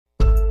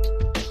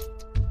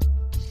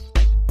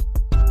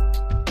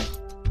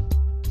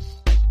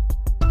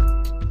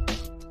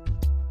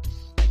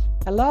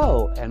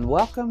Hello, and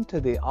welcome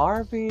to the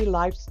RV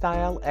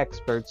Lifestyle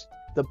Experts,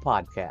 the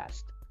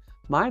podcast.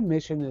 My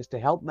mission is to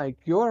help make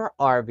your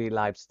RV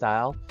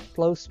lifestyle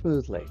flow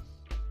smoothly.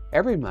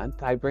 Every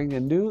month, I bring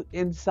a new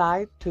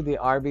insight to the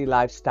RV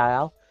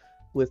lifestyle.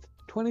 With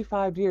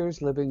 25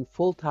 years living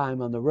full time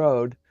on the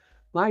road,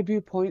 my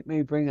viewpoint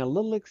may bring a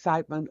little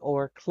excitement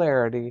or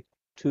clarity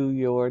to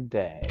your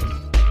day.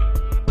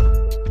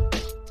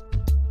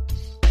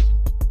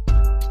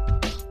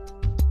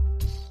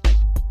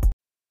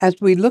 As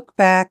we look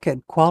back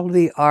at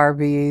quality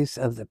RVs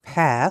of the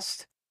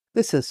past,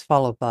 this is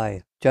followed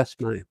by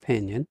just my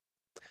opinion.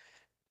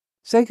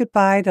 Say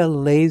goodbye to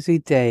Lazy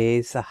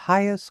Days, the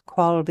highest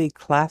quality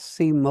Class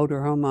C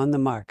motorhome on the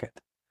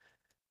market.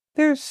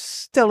 There's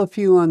still a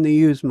few on the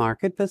used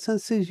market, but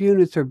since these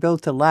units are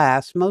built to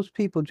last, most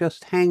people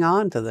just hang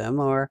on to them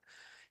or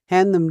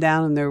hand them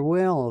down in their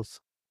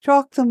wills.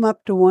 Chalk them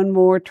up to one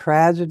more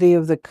tragedy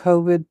of the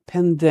COVID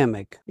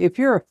pandemic. If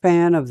you're a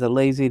fan of the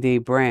Lazy D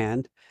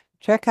brand,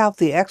 check out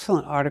the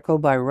excellent article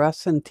by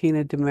Russ and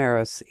Tina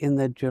Damaris in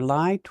the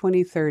July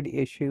 23rd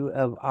issue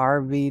of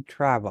RV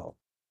Travel.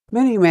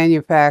 Many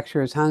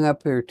manufacturers hung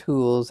up their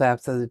tools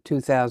after the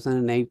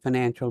 2008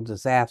 financial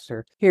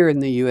disaster here in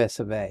the US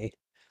of A.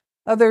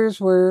 Others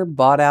were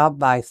bought out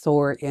by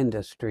Thor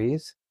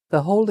Industries,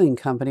 the holding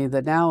company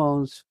that now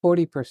owns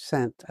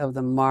 40% of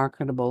the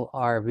marketable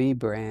RV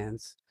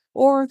brands,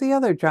 or the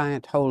other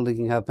giant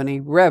holding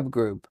company, Rev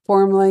Group,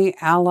 formerly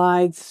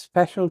Allied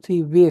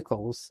Specialty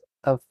Vehicles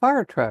of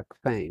fire truck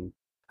fame.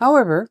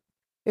 However,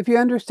 if you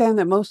understand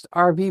that most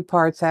RV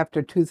parts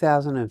after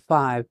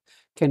 2005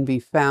 can be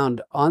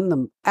found on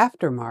the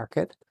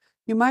aftermarket,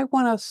 you might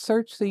want to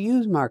search the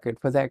used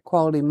market for that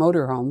quality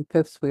motorhome,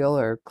 fifth wheel,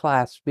 or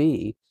Class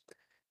B.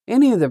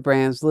 Any of the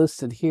brands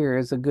listed here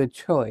is a good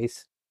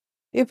choice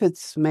if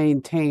it's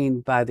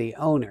maintained by the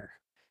owner.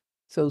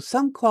 So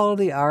some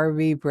quality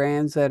RV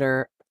brands that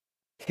are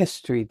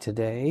history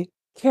today.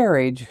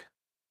 Carriage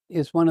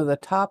is one of the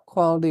top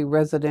quality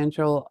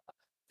residential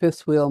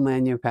fifth wheel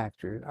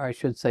manufacturers, or I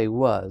should say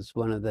was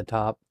one of the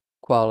top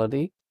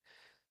quality.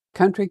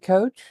 Country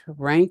Coach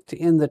ranked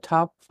in the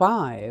top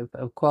 5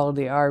 of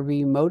quality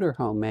RV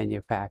motorhome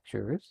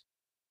manufacturers.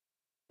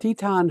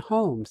 Teton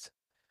Homes,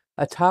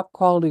 a top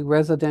quality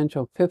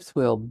residential fifth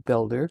wheel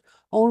builder,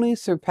 only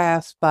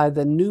surpassed by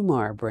the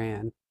Newmar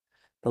brand,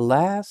 the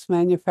last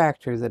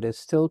manufacturer that is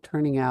still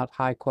turning out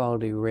high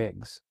quality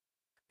rigs.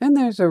 Then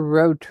there's a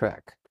Road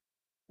Trek,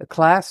 a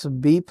Class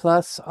B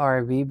plus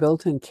RV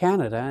built in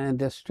Canada and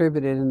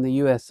distributed in the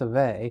US of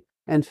A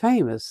and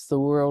famous the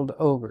world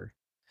over.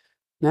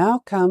 Now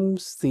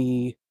comes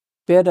the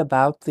bit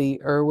about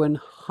the Erwin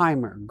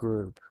Heimer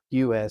Group,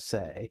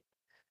 USA.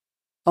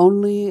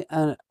 Only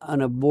an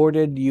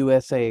aborted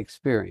USA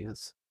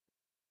experience.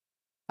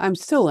 I'm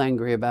still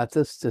angry about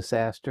this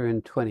disaster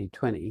in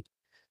 2020.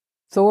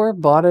 Thor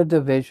bought a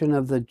division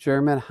of the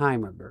German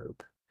Heimer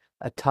Group,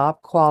 a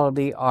top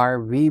quality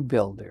RV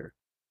builder.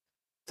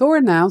 Thor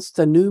announced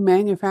a new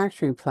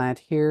manufacturing plant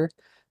here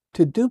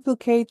to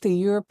duplicate the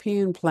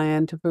European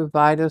plan to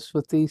provide us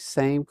with these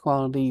same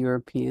quality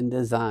European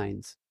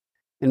designs.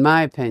 In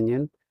my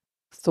opinion,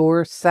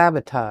 Thor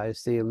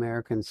sabotaged the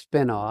American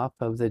spin-off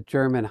of the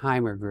German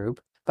Heimer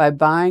Group by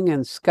buying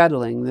and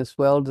scuttling this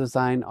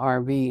well-designed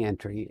RV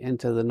entry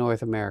into the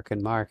North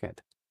American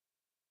market,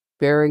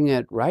 bearing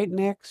it right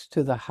next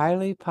to the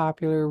highly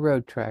popular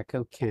Road Trek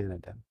of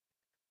Canada.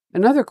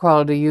 Another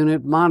quality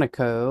unit,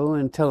 Monaco,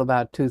 until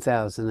about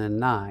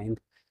 2009,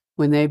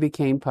 when they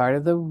became part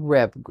of the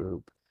Rev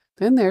Group.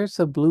 Then there's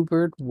the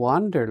Bluebird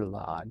Wander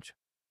Lodge,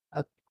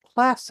 a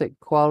classic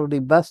quality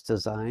bus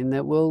design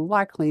that will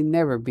likely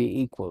never be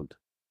equaled.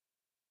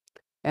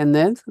 And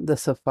then the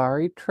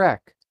Safari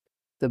Trek,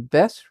 the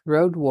best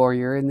road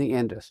warrior in the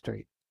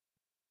industry.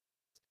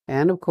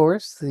 And of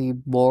course, the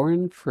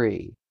Born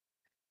Free.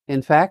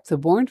 In fact, the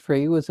Born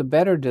Free was a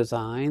better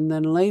design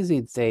than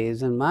Lazy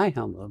Days, in my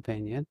humble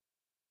opinion.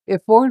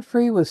 If Born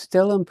Free was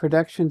still in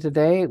production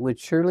today, it would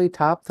surely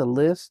top the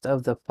list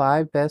of the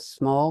 5 best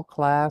small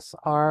class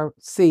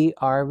C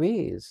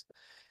RVs.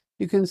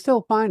 You can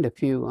still find a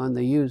few on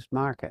the used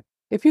market.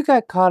 If you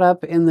got caught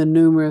up in the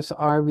numerous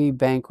RV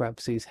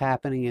bankruptcies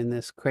happening in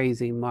this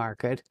crazy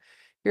market,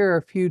 here are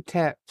a few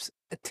tips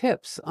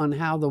on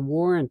how the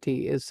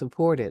warranty is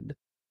supported.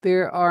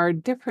 There are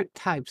different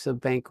types of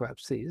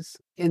bankruptcies.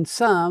 In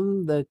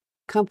some, the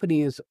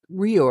company is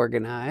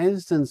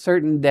reorganized and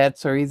certain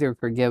debts are either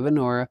forgiven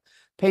or a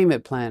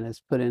payment plan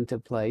is put into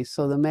place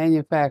so the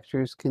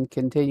manufacturers can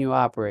continue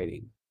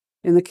operating.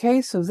 In the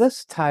case of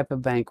this type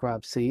of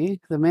bankruptcy,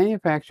 the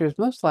manufacturer is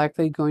most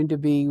likely going to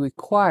be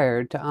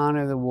required to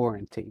honor the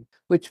warranty,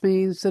 which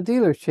means the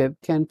dealership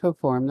can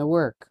perform the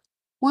work.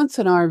 Once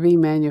an RV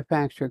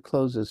manufacturer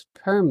closes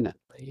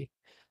permanently,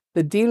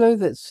 the dealer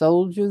that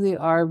sold you the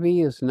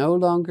RV is no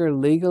longer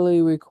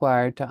legally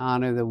required to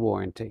honor the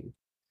warranty.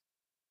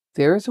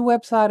 There is a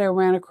website I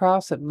ran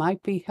across that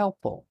might be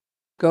helpful.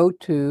 Go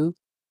to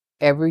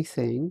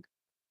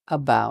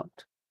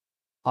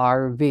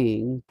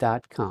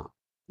everythingaboutrving.com.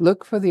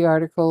 Look for the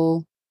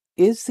article,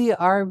 Is the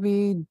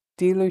RV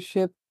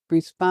dealership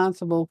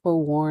responsible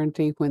for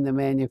warranty when the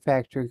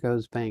manufacturer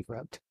goes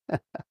bankrupt.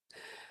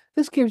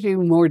 This gives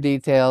you more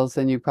details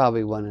than you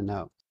probably want to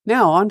know.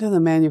 Now, on to the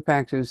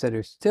manufacturers that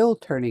are still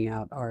turning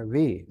out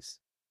RVs.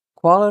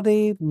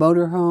 Quality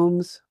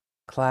Motorhomes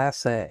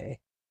Class A.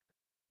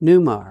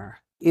 Newmar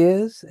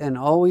is and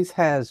always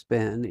has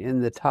been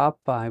in the top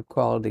 5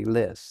 quality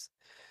lists.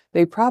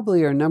 They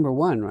probably are number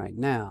 1 right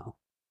now.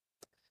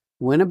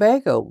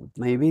 Winnebago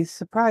may be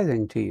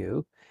surprising to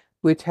you,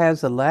 which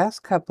has the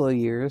last couple of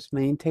years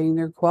maintained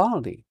their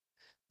quality.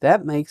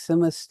 That makes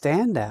them a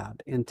standout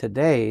in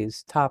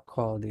today's top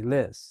quality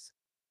lists.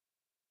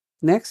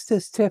 Next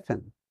is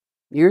Tiffin.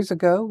 Years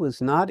ago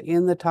was not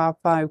in the top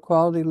 5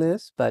 quality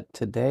list, but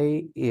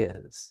today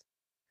is.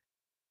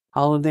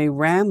 Holiday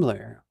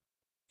Rambler,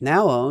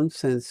 now owned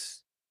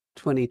since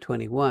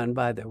 2021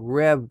 by the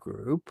Rev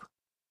Group.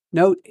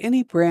 Note,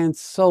 any brand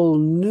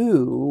sold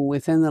new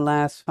within the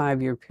last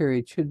 5-year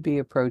period should be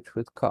approached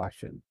with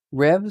caution.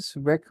 Rev's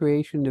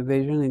recreation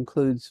division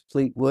includes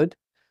Fleetwood,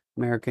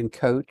 American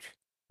Coach,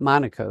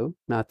 Monaco,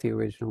 not the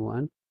original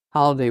one,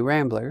 Holiday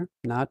Rambler,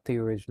 not the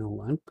original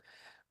one,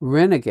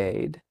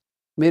 Renegade,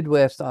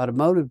 Midwest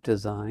Automotive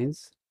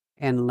Designs,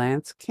 and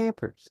Lance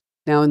Campers.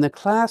 Now, in the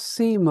Class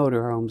C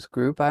motorhomes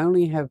group, I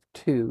only have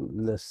 2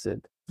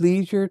 listed: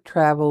 Leisure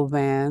Travel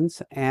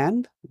Vans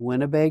and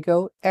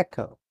Winnebago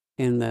Echo.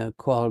 In the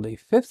quality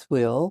fifth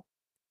wheel,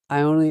 I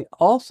only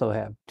also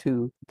have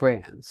 2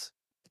 brands: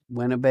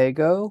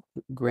 Winnebago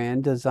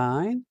Grand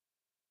Design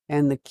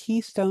and the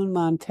Keystone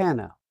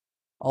Montana,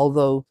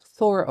 although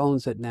Thor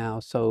owns it now,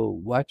 so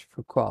watch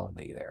for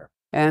quality there.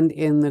 And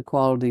in the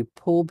quality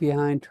pull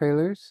behind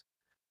trailers,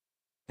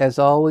 as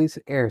always,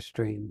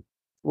 Airstream.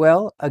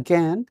 Well,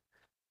 again,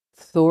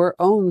 Thor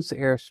owns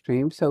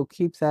Airstream, so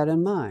keep that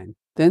in mind.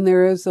 Then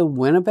there is the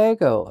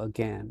Winnebago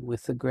again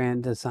with the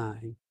Grand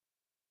Design.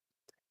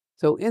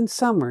 So in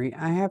summary,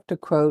 I have to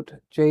quote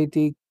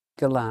J.D.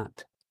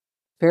 Gallant,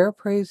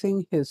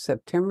 paraphrasing his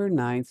September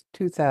 9th,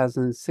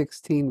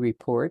 2016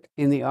 report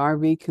in the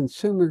RV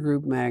Consumer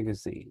Group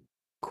magazine.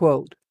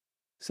 Quote,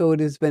 "So it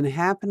has been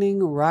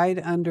happening right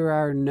under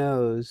our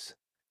nose,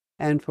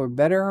 and for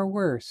better or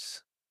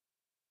worse,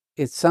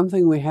 it's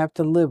something we have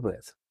to live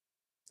with.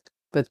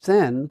 But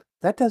then,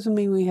 that doesn't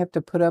mean we have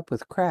to put up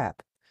with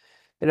crap.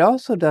 It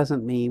also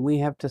doesn't mean we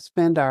have to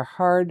spend our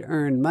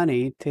hard-earned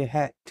money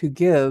to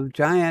give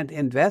giant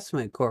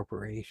investment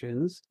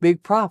corporations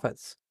big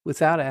profits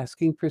without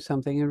asking for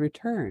something in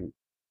return.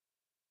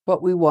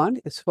 What we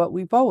want is what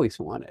we've always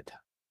wanted: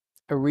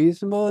 a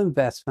reasonable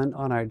investment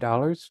on our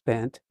dollars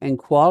spent and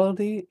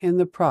quality in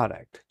the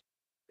product.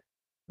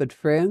 But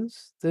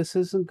friends, this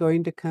isn't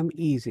going to come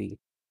easy.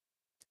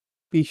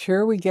 Be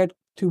sure we get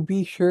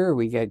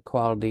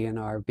quality in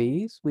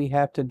RVs, we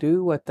have to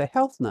do what the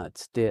health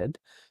nuts did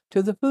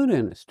to the food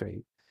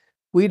industry.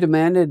 We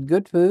demanded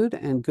good food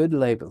and good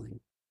labeling.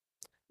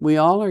 We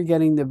all are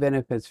getting the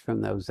benefits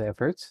from those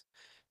efforts,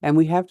 and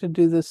we have to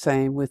do the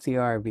same with the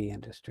RV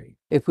industry.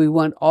 If we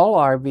want all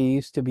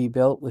RVs to be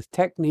built with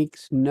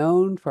techniques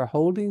known for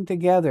holding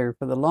together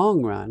for the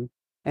long run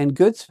and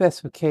good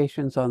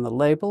specifications on the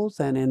labels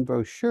and in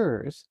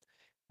brochures,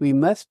 we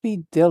must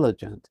be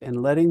diligent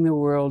in letting the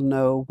world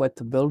know what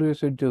the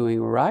builders are doing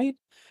right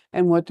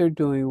and what they're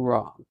doing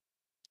wrong.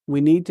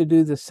 We need to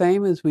do the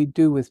same as we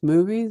do with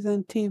movies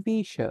and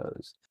TV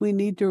shows. We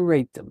need to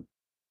rate them.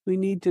 We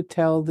need to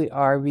tell the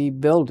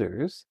RV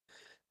builders,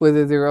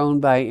 whether they're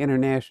owned by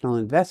international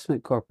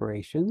investment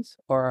corporations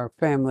or are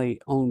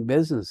family-owned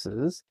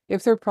businesses,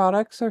 if their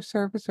products or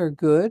service are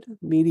good,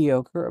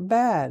 mediocre, or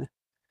bad.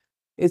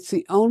 It's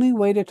the only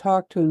way to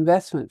talk to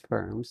investment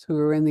firms who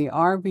are in the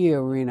RV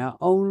arena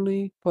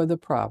only for the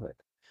profit."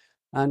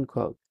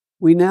 Unquote.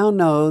 We now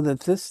know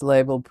that this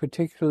label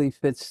particularly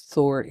fits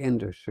Thor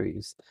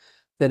Industries,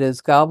 that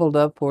has gobbled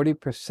up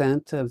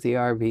 40% of the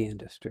RV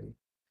industry.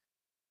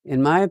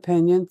 In my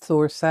opinion,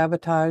 Thor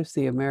sabotaged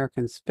the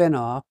American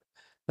spin-off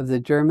of the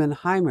German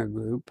Heimer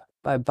Group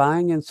by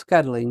buying and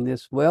scuttling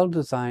this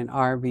well-designed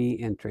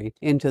RV entry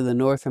into the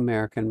North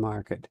American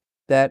market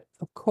that,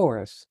 of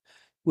course,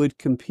 would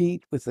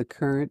compete with the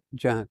current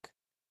junk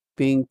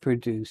being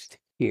produced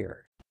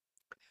here.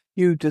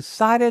 You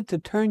decided to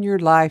turn your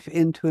life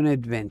into an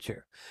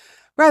adventure,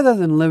 rather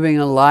than living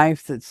a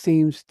life that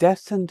seems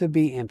destined to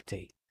be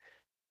empty.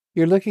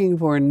 You're looking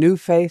for new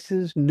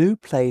faces, new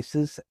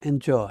places,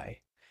 and joy.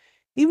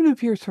 Even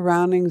if your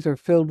surroundings are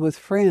filled with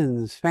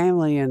friends,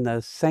 family, and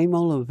the same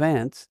old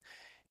events,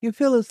 you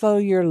feel as though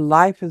your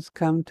life has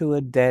come to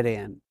a dead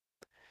end.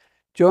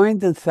 Join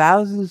the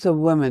thousands of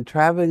women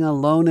traveling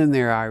alone in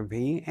their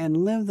RV and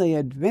live the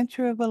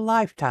adventure of a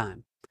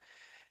lifetime.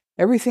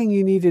 Everything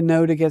you need to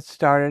know to get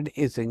started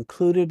is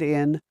included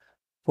in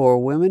For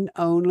Women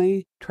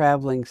Only,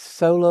 Traveling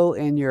Solo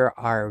in Your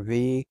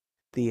RV,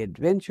 The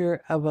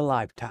Adventure of a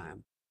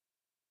Lifetime.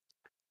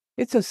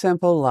 It's a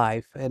simple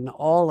life and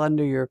all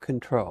under your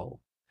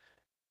control.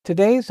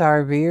 Today's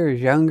RVer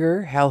is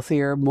younger,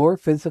 healthier, more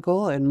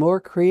physical, and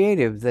more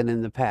creative than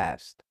in the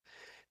past.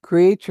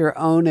 Create your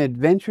own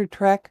adventure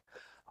trek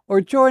or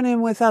join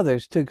in with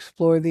others to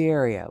explore the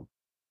area.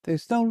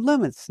 There's no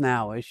limits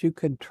now, as you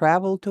can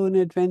travel to an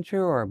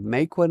adventure or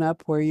make one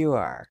up where you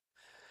are.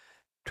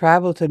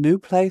 Travel to new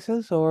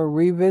places or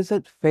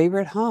revisit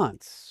favorite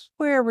haunts,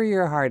 wherever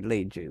your heart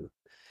leads you.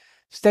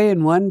 Stay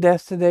in one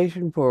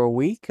destination for a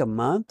week, a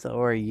month,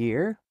 or a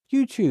year.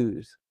 You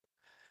choose.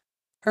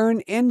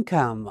 Earn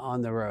income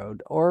on the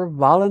road or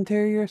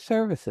volunteer your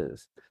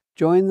services.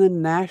 Join the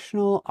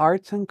National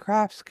Arts and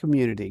Crafts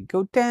community.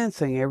 Go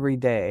dancing every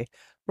day.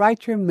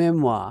 Write your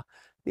memoir.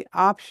 The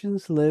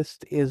options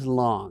list is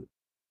long.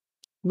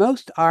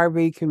 Most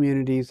RV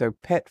communities are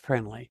pet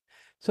friendly,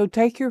 so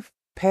take your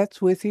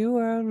pets with you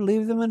or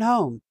leave them at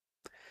home.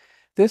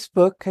 This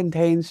book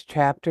contains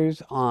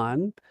chapters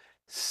on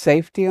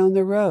safety on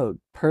the road,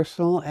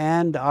 personal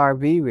and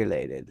RV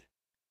related.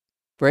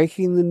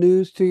 Breaking the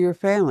news to your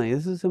family.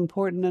 This is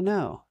important to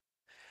know.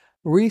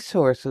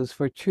 Resources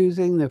for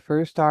choosing the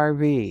first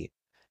RV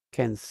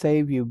can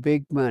save you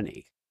big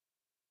money.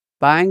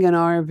 Buying an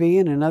RV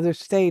in another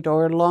state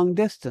or long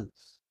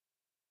distance.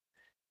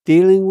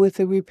 Dealing with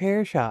the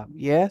repair shop.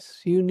 Yes,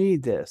 you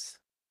need this.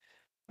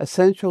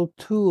 Essential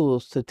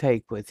tools to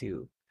take with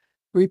you.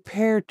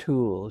 Repair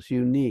tools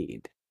you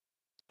need.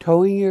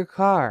 Towing your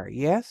car.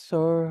 Yes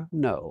or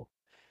no.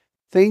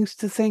 Things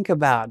to think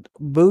about.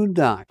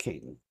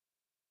 Boondocking,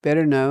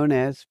 better known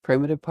as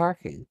primitive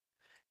parking,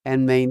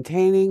 and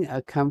maintaining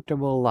a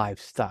comfortable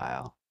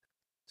lifestyle.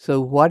 So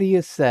what do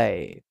you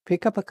say?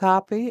 Pick up a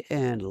copy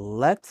and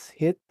let's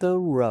hit the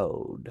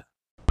road.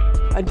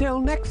 Until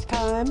next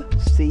time,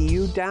 see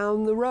you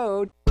down the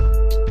road.